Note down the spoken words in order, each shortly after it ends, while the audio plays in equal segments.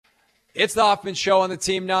It's the Hoffman Show on the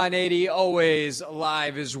Team 980, always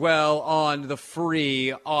live as well on the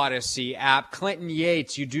free Odyssey app. Clinton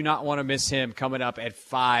Yates, you do not want to miss him coming up at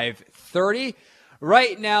 5:30.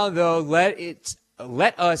 Right now, though,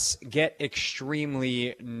 let us get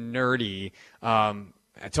extremely nerdy.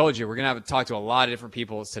 I told you we're going to have to talk to a lot of different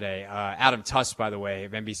people today. Adam Tuss, by the way,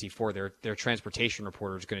 of NBC4, their transportation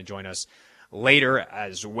reporter, is going to join us later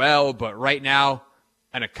as well. But right now,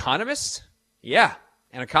 an economist? Yeah,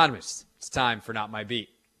 an economist. It's time for Not My Beat.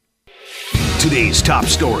 Today's top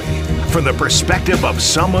story from the perspective of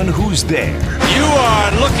someone who's there. You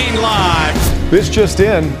are looking live. This just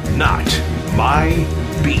in. Not My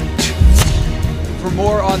Beat. For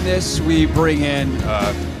more on this, we bring in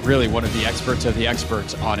really one of the experts of the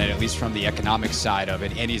experts on it, at least from the economic side of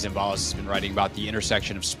it. Andy Zimbalist has been writing about the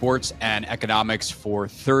intersection of sports and economics for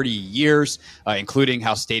 30 years, including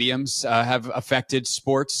how stadiums have affected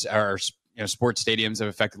sports, or sports stadiums have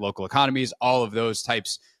affected local economies, all of those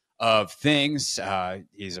types of things.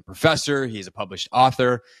 He's a professor, he's a published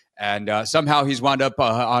author, and somehow he's wound up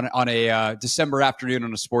on a December afternoon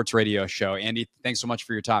on a sports radio show. Andy, thanks so much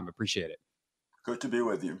for your time. Appreciate it. Good to be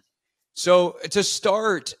with you. So to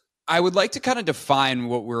start, I would like to kind of define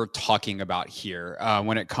what we're talking about here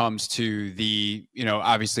when it comes to the,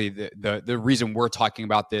 obviously the reason we're talking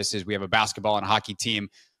about this is we have a basketball and hockey team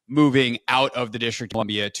moving out of the District of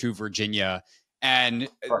Columbia to Virginia. And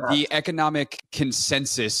the economic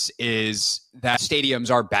consensus is that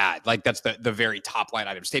stadiums are bad. Like, that's the very top line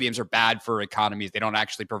item. Stadiums are bad for economies. They don't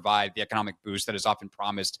actually provide the economic boost that is often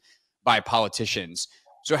promised by politicians.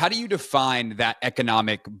 So how do you define that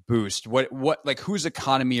economic boost? Like, whose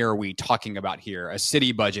economy are we talking about here? A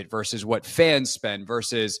city budget versus what fans spend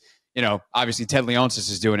versus, obviously Ted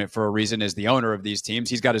Leonsis is doing it for a reason as the owner of these teams.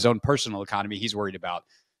 He's got his own personal economy he's worried about.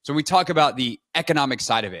 So when we talk about the economic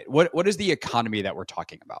side of it, what is the economy that we're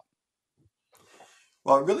talking about?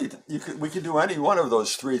 Well, really, we could do any one of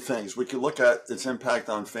those three things. We could look at its impact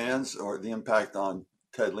on fans, or the impact on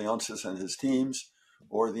Ted Leonsis and his teams,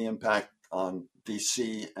 or the impact on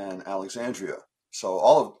DC and Alexandria. So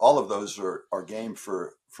all of those are game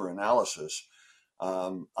for analysis.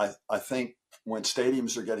 I think when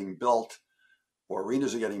stadiums are getting built or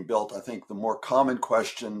arenas are getting built, I think the more common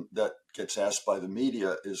question that gets asked by the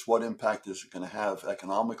media is, what impact is it going to have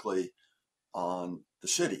economically on the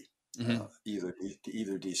city, either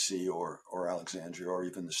DC or Alexandria, or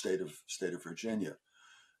even the state of Virginia.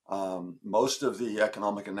 Most of the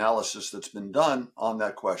economic analysis that's been done on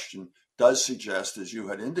that question does suggest, as you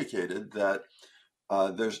had indicated, that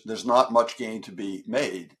there's not much gain to be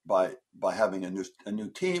made by having a new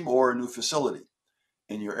team or a new facility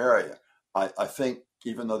in your area. I think,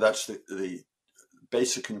 even though that's the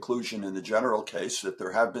basic conclusion in the general case, that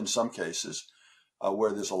there have been some cases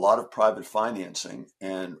where there's a lot of private financing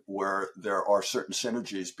and where there are certain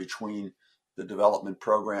synergies between the development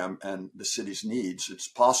program and the city's needs. It's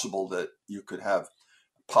possible that you could have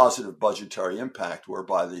positive budgetary impact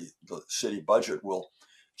whereby the city budget will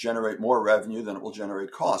generate more revenue than it will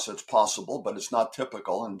generate costs. It's possible, but it's not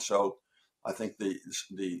typical. And so I think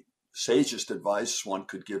the sagest advice one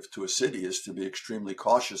could give to a city is to be extremely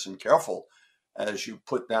cautious and careful as you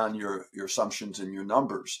put down your assumptions and your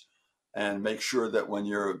numbers, and make sure that when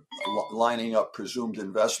you're lining up presumed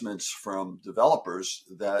investments from developers,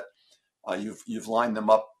 that you've lined them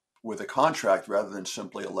up with a contract rather than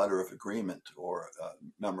simply a letter of agreement or a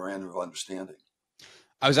memorandum of understanding.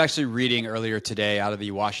 I was actually reading earlier today out of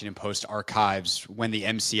the Washington Post archives when the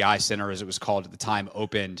MCI Center, as it was called at the time,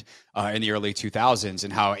 opened in the early 2000s,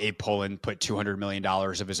 and how Abe Pollin put $200 million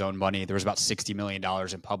of his own money. There was about $60 million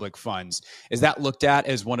in public funds. Is that looked at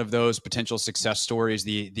as one of those potential success stories,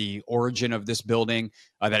 the origin of this building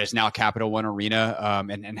that is now Capital One Arena,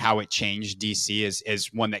 and how it changed DC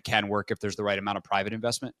is one that can work if there's the right amount of private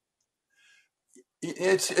investment?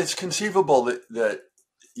 It's conceivable that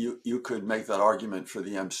you could make that argument for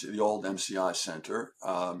the old MCI Center.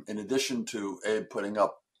 In addition to Abe putting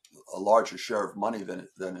up a larger share of money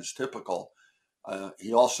than is typical,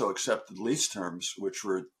 he also accepted lease terms which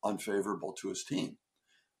were unfavorable to his team.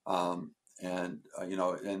 And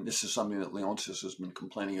this is something that Leonsis has been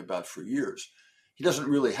complaining about for years. He doesn't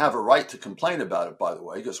really have a right to complain about it, by the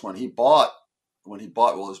way, because when he bought, I think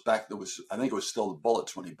it was still the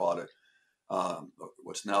Bullets when he bought it.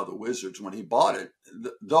 What's now the Wizards, when he bought it,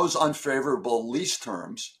 those unfavorable lease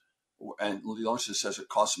terms, and Leonsis says it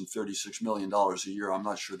cost him $36 million a year. I'm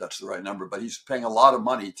not sure that's the right number, but he's paying a lot of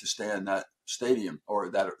money to stay in that stadium or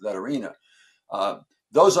that arena.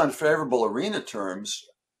 Those unfavorable arena terms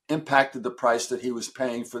impacted the price that he was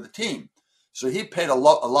paying for the team. So he paid a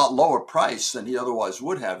lot lower price than he otherwise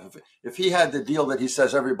would have. If he had the deal that he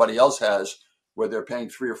says everybody else has, where they're paying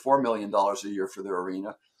 $3 or $4 million a year for their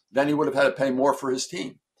arena, then he would have had to pay more for his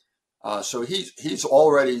team. So he's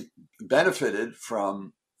already benefited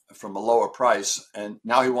from a lower price, and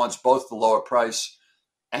now he wants both the lower price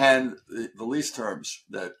and the lease terms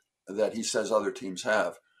that he says other teams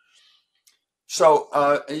have. So,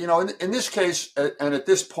 in this case, and at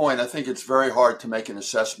this point, I think it's very hard to make an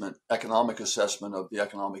economic assessment of the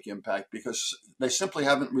economic impact, because they simply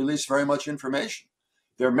haven't released very much information.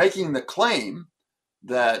 They're making the claim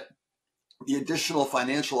that the additional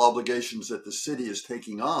financial obligations that the city is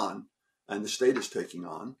taking on and the state is taking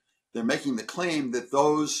on, they're making the claim that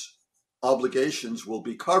those obligations will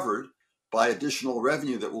be covered by additional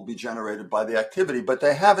revenue that will be generated by the activity, but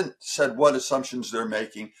they haven't said what assumptions they're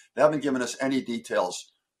making. They haven't given us any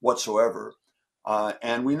details whatsoever.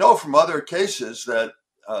 And we know from other cases that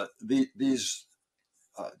these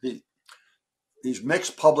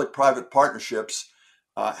mixed public-private partnerships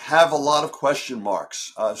have a lot of question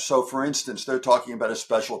marks. So, for instance, they're talking about a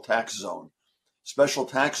special tax zone. Special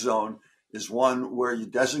tax zone is one where you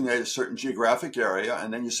designate a certain geographic area,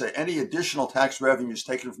 and then you say any additional tax revenues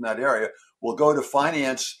taken from that area will go to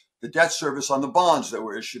finance the debt service on the bonds that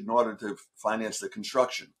were issued in order to finance the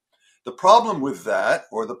construction. The problem with that,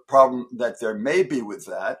 or the problem that there may be with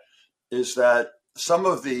that, is that some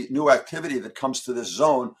of the new activity that comes to this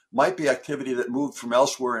zone might be activity that moved from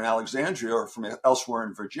elsewhere in Alexandria or from elsewhere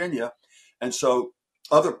in Virginia. And so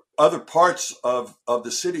other parts of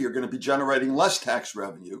the city are going to be generating less tax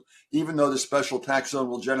revenue, even though the special tax zone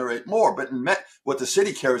will generate more. But what the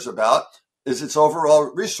city cares about is its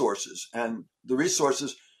overall resources, and the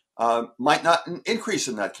resources might not increase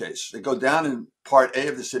in that case. They go down in part A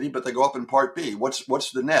of the city, but they go up in part B.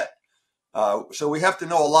 What's the net? So we have to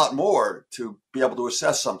know a lot more to be able to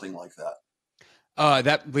assess something like that.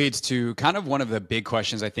 That leads to kind of one of the big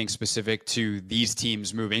questions, I think, specific to these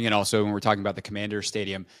teams moving, and also when we're talking about the Commander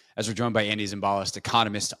Stadium, as we're joined by Andy Zimbalist,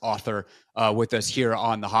 economist, author, with us here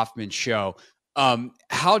on the Hoffman Show.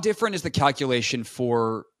 How different is the calculation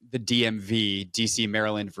for the DMV, DC,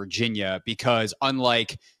 Maryland, Virginia? Because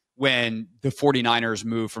unlike when the 49ers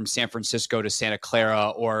move from San Francisco to Santa Clara,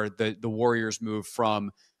 or the Warriors move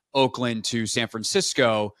from Oakland to San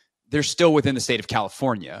Francisco, they're still within the state of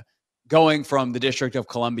California. Going from the District of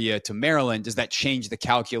Columbia to Maryland, does that change the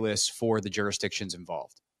calculus for the jurisdictions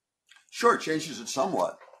involved? Sure, it changes it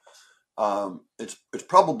somewhat. It's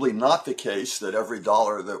probably not the case that every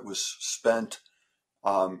dollar that was spent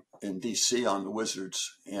in D.C. on the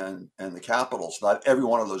Wizards and the Capitals, not every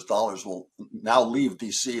one of those dollars will now leave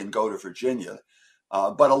D.C. and go to Virginia,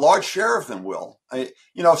 but a large share of them will.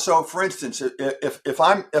 So for instance, if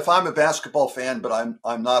I'm a basketball fan, but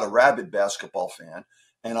I'm not a rabid basketball fan,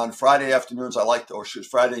 and on Friday afternoons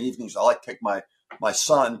Friday evenings I like to take my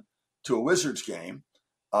son to a Wizards game.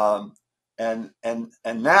 And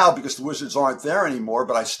now, because the Wizards aren't there anymore,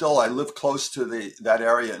 but I live close to that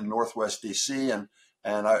area in Northwest DC,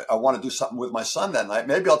 and I want to do something with my son that night.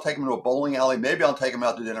 Maybe I'll take him to a bowling alley. Maybe I'll take him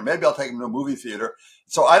out to dinner. Maybe I'll take him to a movie theater.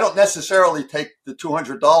 So I don't necessarily take the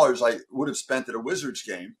 $200 I would have spent at a Wizards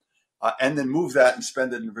game and then move that and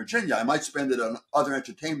spend it in Virginia. I might spend it on other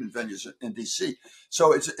entertainment venues in DC.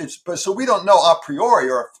 So so we don't know a priori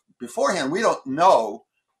or beforehand. We don't know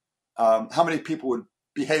how many people would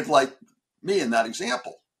behave like me in that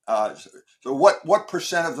example. So what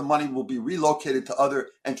percent of the money will be relocated to other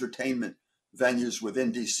entertainment venues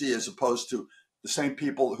within DC, as opposed to the same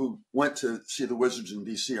people who went to see the Wizards in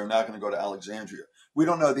DC are now going to go to Alexandria? We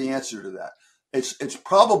don't know the answer to that. It's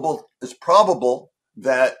probable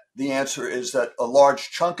that the answer is that a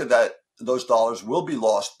large chunk of those dollars will be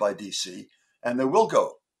lost by DC, and they will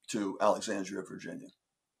go to Alexandria, Virginia.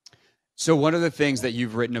 So one of the things that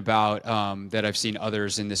you've written about that I've seen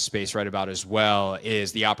others in this space write about as well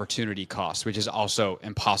is the opportunity cost, which is also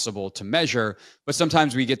impossible to measure. But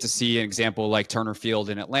sometimes we get to see an example like Turner Field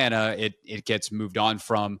in Atlanta. It gets moved on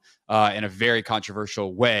from in a very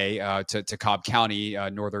controversial way to Cobb County,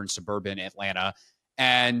 northern suburban Atlanta.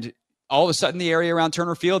 And all of a sudden, the area around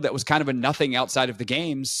Turner Field that was kind of a nothing outside of the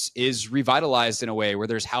games is revitalized in a way where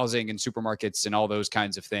there's housing and supermarkets and all those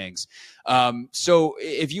kinds of things. So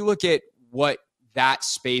if you look at what that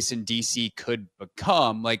space in DC could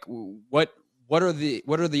become, like what are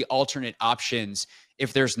the alternate options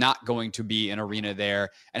if there's not going to be an arena there?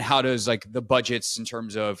 And how does like the budgets in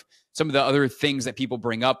terms of some of the other things that people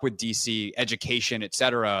bring up with DC, education, et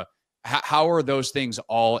cetera, how are those things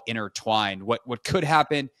all intertwined? What could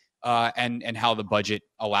happen? And how the budget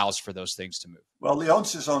allows for those things to move. Well,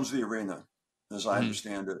 Leonsis owns the arena, as I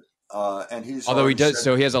understand it. And he's Although he already does, said,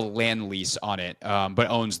 so he has a land lease on it, but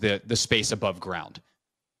owns the space above ground.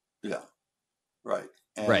 yeah, right.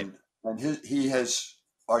 Right. And he has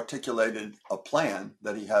articulated a plan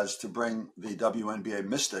that he has to bring the WNBA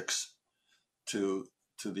Mystics to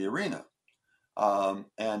the arena.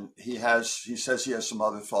 And he says he has some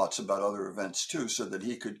other thoughts about other events too, so that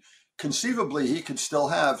he could still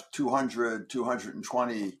have 200,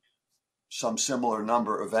 220, some similar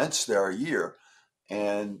number of events there a year.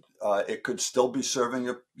 And it could still be serving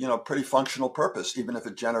a pretty functional purpose, even if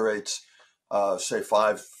it generates, say,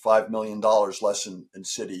 $5 million less in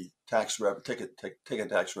city ticket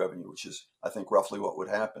tax revenue, which is, I think, roughly what would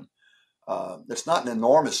happen. It's not an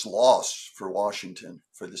enormous loss for Washington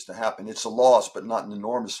for this to happen. It's a loss, but not an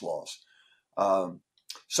enormous loss.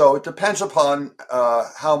 So it depends upon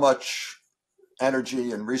how much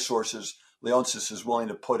energy and resources Leonsis is willing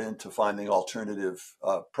to put into finding alternative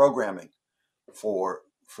programming for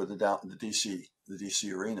the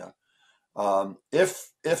DC arena.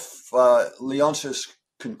 If Leonsis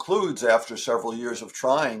concludes after several years of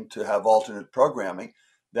trying to have alternate programming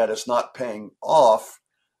that it's not paying off,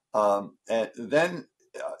 and then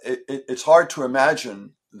it's hard to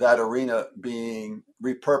imagine that arena being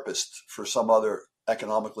repurposed for some other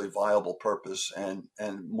economically viable purpose, and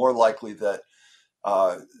more likely that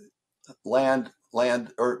land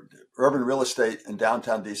or urban real estate in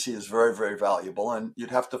downtown DC is very, very valuable, and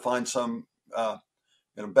you'd have to find some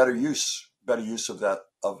better use of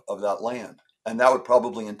that land, and that would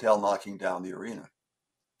probably entail knocking down the arena.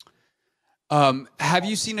 Have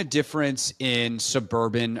you seen a difference in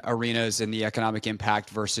suburban arenas and the economic impact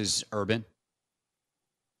versus urban?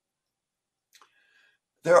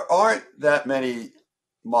 There aren't that many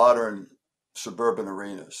modern suburban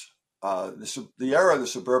arenas. The era of the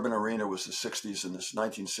suburban arena was the 60s and the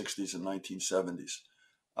 1960s and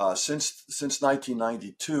 1970s. Since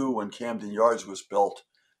 1992, when Camden Yards was built,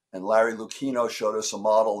 and Larry Lucchino showed us a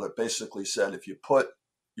model that basically said if you put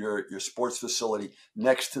your sports facility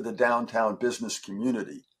next to the downtown business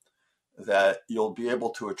community, that you'll be able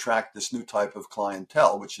to attract this new type of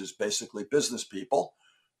clientele, which is basically business people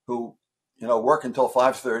who work until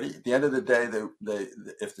 5:30. At the end of the day, they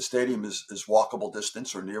if the stadium is walkable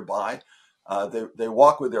distance or nearby, they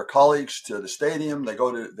walk with their colleagues to the stadium. They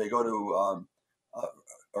go to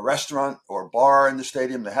a restaurant or a bar in the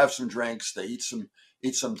stadium. They have some drinks. They eat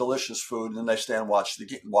some delicious food, and then they stay and watch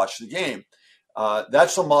the game.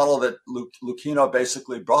 That's a model that Lucchino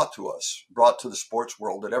basically brought to the sports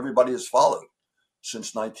world, that everybody has followed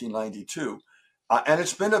since 1992, and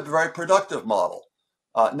it's been a very productive model.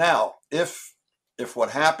 Now, if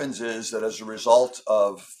what happens is that as a result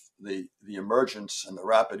of the emergence and the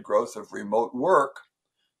rapid growth of remote work,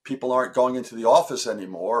 people aren't going into the office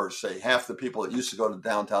anymore, or say half the people that used to go to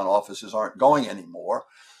downtown offices aren't going anymore,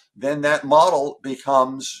 then that model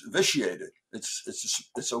becomes vitiated.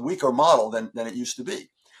 It's a weaker model than it used to be.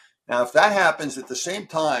 Now, if that happens at the same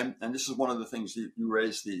time, and this is one of the things you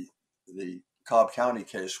raised, the Cobb County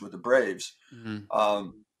case with the Braves. Mm-hmm.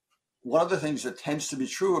 One of the things that tends to be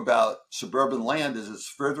true about suburban land is it's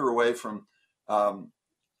further away from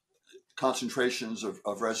concentrations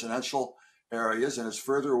of residential areas, and it's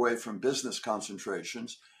further away from business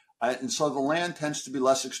concentrations. And so the land tends to be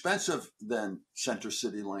less expensive than center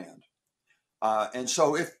city land. And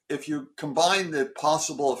so if you combine the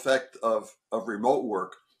possible effect of remote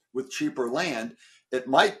work with cheaper land, it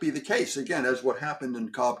might be the case, again, as what happened in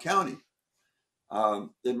Cobb County,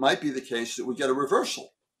 it might be the case that we get a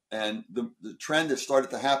reversal. And the trend that started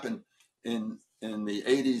to happen in the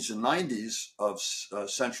 80s and 90s of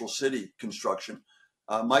central city construction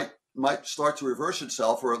might start to reverse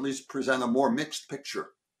itself, or at least present a more mixed picture.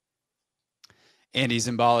 Andy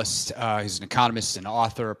Zimbalist, he's an economist, an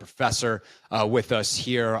author, a professor, with us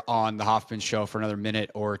here on the Hoffman Show for another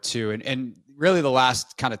minute or two. And really the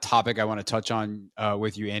last kind of topic I want to touch on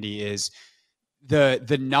with you, Andy, is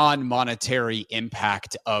the non-monetary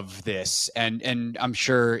impact of this. And I'm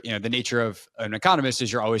sure, the nature of an economist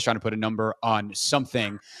is you're always trying to put a number on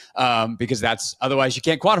something, because otherwise you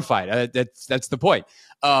can't quantify it. That's the point.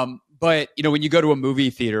 But when you go to a movie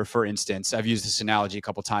theater, for instance, I've used this analogy a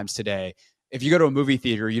couple of times today. If you go to a movie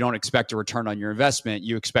theater, you don't expect a return on your investment.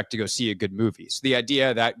 You expect to go see a good movie. So the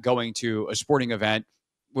idea that going to a sporting event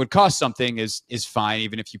would cost something is fine,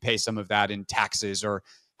 even if you pay some of that in taxes or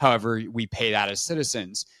however we pay that as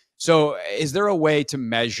citizens. So is there a way to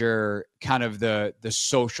measure kind of the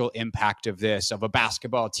social impact of this, of a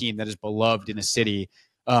basketball team that is beloved in a city,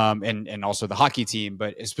 and also the hockey team,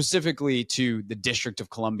 but specifically to the District of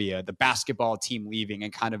Columbia, the basketball team leaving,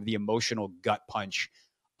 and kind of the emotional gut punch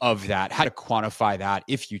of that? How to quantify that,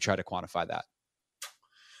 if you try to quantify that?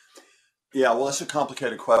 Yeah, well, it's a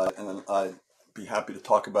complicated question, and I'd be happy to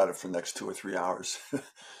talk about it for the next 2 or 3 hours.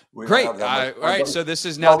 We don't Great. have that much All time. right. But, So this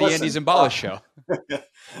is now well, the Andy listen, Zimbalist show.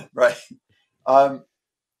 right. Um,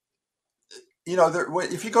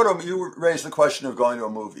 if you go to, you raise the question of going to a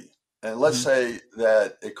movie, and let's Mhm. say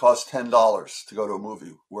that it costs $10 to go to a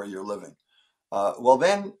movie where you're living. Well,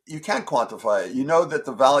 then you can quantify it. You know that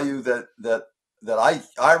the value that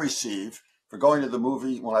I receive for going to the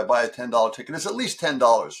movie when I buy a $10 ticket is at least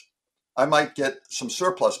 $10. I might get some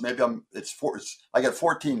surplus. Maybe I get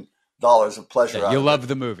 $14 of Yeah, pleasure out you of it. love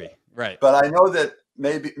the movie, right? But I know that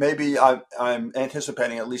maybe I'm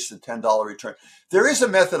anticipating at least a $10 return. There is a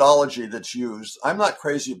methodology that's used. I'm not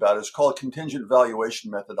crazy about it. It's called contingent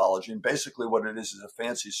valuation methodology, and basically what it is a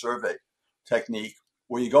fancy survey technique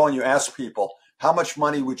where you go and you ask people how much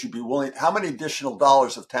money would you be willing, how many additional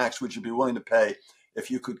dollars of tax would you be willing to pay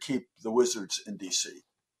if you could keep the Wizards in DC.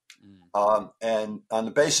 And on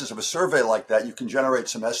the basis of a survey like that, you can generate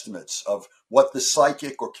some estimates of what the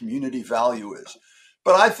psychic or community value is.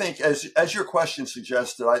 But I think, as your question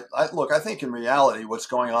suggested, I think in reality, what's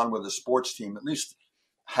going on with a sports team, at least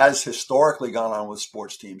has historically gone on with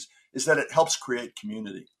sports teams, is that it helps create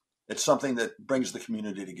community. It's something that brings the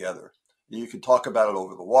community together. You could talk about it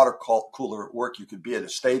over the water cooler at work. You could be at a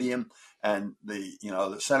stadium, and the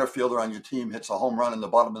center fielder on your team hits a home run in the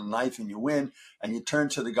bottom of the ninth, and you win. And you turn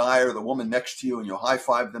to the guy or the woman next to you, and you high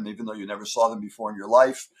five them, even though you never saw them before in your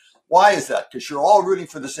life. Why is that? Because you're all rooting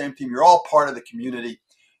for the same team. You're all part of the community.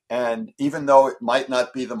 And even though it might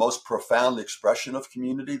not be the most profound expression of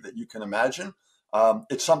community that you can imagine,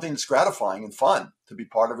 it's something that's gratifying and fun to be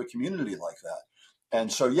part of a community like that.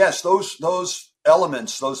 And so, yes, those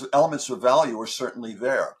elements of value are certainly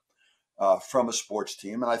there from a sports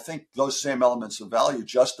team. And I think those same elements of value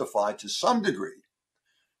justify to some degree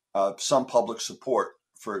some public support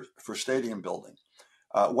for stadium building.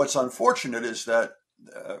 What's unfortunate is that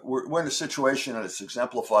we're in a situation, and it's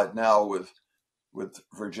exemplified now with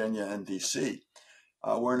Virginia and DC.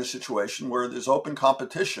 We're in a situation where there's open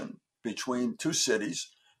competition between two cities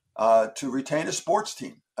to retain a sports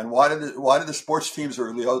team. And why do the sports teams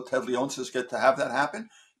or Ted Leonsis get to have that happen?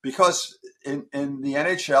 Because in the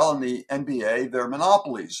NHL and the NBA, they're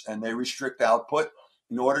monopolies, and they restrict output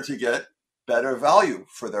in order to get better value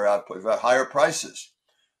for their output, at higher prices.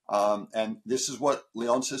 And this is what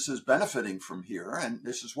Leonsis is benefiting from here, and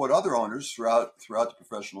this is what other owners throughout the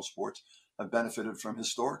professional sports have benefited from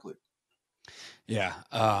historically. Yeah.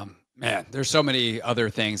 Man, there's so many other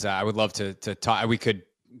things that I would love to talk. We could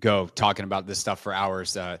go talking about this stuff for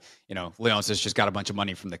hours. Leon's just got a bunch of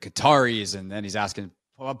money from the Qataris, and then he's asking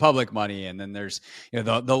public money. And then there's,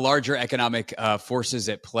 the larger economic forces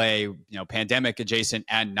at play, pandemic adjacent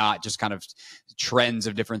and not, just kind of trends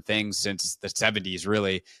of different things since the 70s,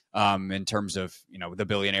 really, in terms of, the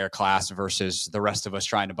billionaire class versus the rest of us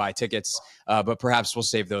trying to buy tickets. But perhaps we'll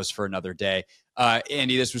save those for another day.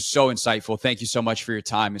 Andy, this was so insightful. Thank you so much for your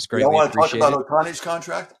time. It's greatly appreciated. You want to talk about Ohtani's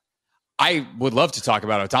contract? I would love to talk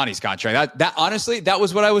about Ohtani's contract. That honestly, that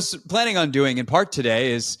was what I was planning on doing in part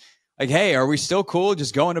today, is like, hey, are we still cool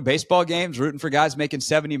just going to baseball games, rooting for guys making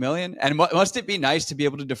 $70 million? And must it be nice to be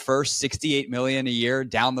able to defer $68 million a year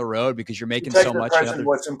down the road because you're making so much?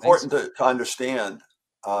 What's important to understand,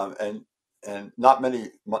 and not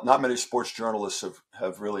many sports journalists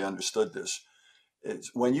have really understood this,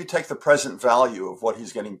 is when you take the present value of what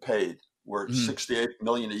he's getting paid, we're $68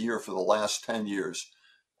 million a year for the last 10 years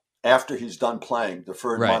after he's done playing,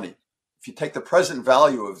 deferred money. If you take the present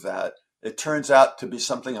value of that, it turns out to be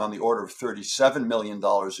something on the order of $37 million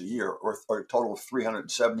a year, or a total of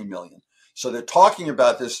 $370 million. So they're talking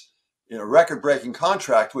about this, record-breaking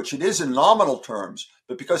contract, which it is in nominal terms,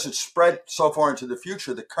 but because it's spread so far into the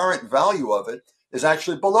future, the current value of it is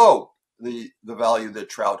actually below the value that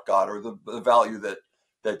Trout got, or the value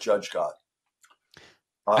that Judge got.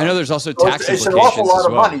 I know there's also tax implications. It's an awful lot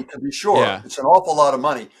of well. money, to be sure. Yeah. It's an awful lot of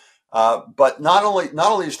money. But not only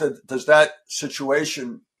does that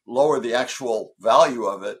situation lower the actual value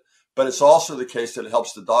of it, but it's also the case that it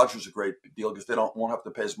helps the Dodgers a great deal because they won't have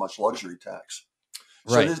to pay as much luxury tax.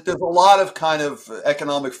 So there's a lot of kind of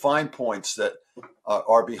economic fine points that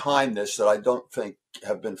are behind this that I don't think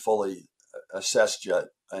have been fully assessed yet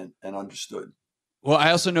and understood. Well,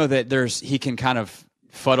 I also know that he can kind of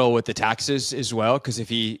fuddle with the taxes as well, because if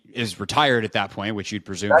he is retired at that point, which you'd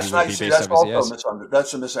presume he would be based on his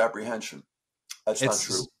that's a misapprehension. That's not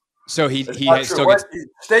true. So he still gets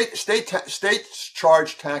states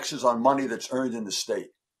charge taxes on money that's earned in the state.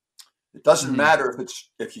 It doesn't matter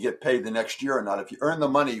if you get paid the next year or not. If you earn the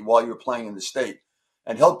money while you're playing in the state,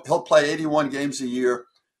 and he'll play 81 games a year,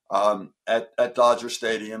 at Dodger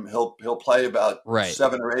Stadium. He'll play about Right.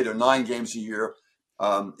 7 or 8 or 9 games a year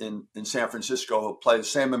in San Francisco. He'll play the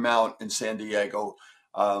same amount in San Diego.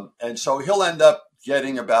 And so he'll end up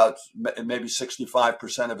getting about maybe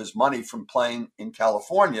 65% of his money from playing in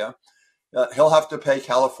California. He'll have to pay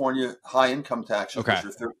California high income taxes, which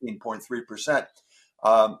are 13.3%.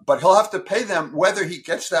 But he'll have to pay them whether he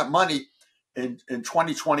gets that money in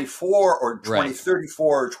 2024 or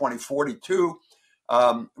 2034 or 2042.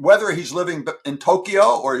 Whether he's living in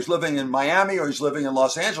Tokyo or he's living in Miami or he's living in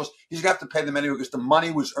Los Angeles, he's got to pay them anyway because the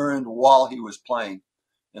money was earned while he was playing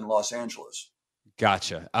in Los Angeles.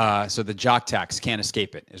 Gotcha. So the jock tax can't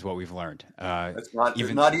escape it, is what we've learned. It's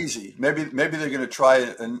not easy. Maybe they're going to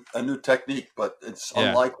try a new technique, but it's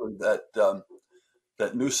unlikely that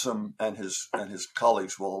that Newsom and his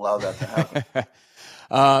colleagues will allow that to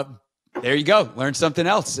happen. There you go. Learned something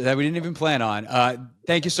else that we didn't even plan on.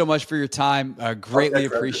 Thank you so much for your time. Greatly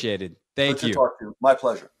appreciated. Thank you. Talk to you. My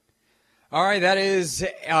pleasure. All right. That is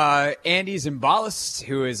Andy Zimbalist,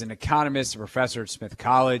 who is an economist, a professor at Smith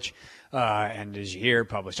College. And as you hear,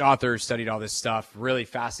 published author, studied all this stuff. Really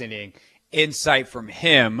fascinating insight from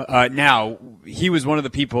him. Now, he was one of the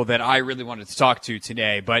people that I really wanted to talk to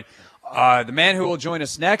today. But the man who will join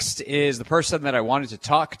us next is the person that I wanted to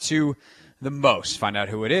talk to the most. Find out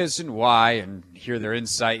who it is and why and hear their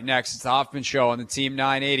insight next. It's the Hoffman Show on the Team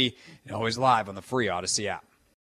 980 and always live on the free Odyssey app.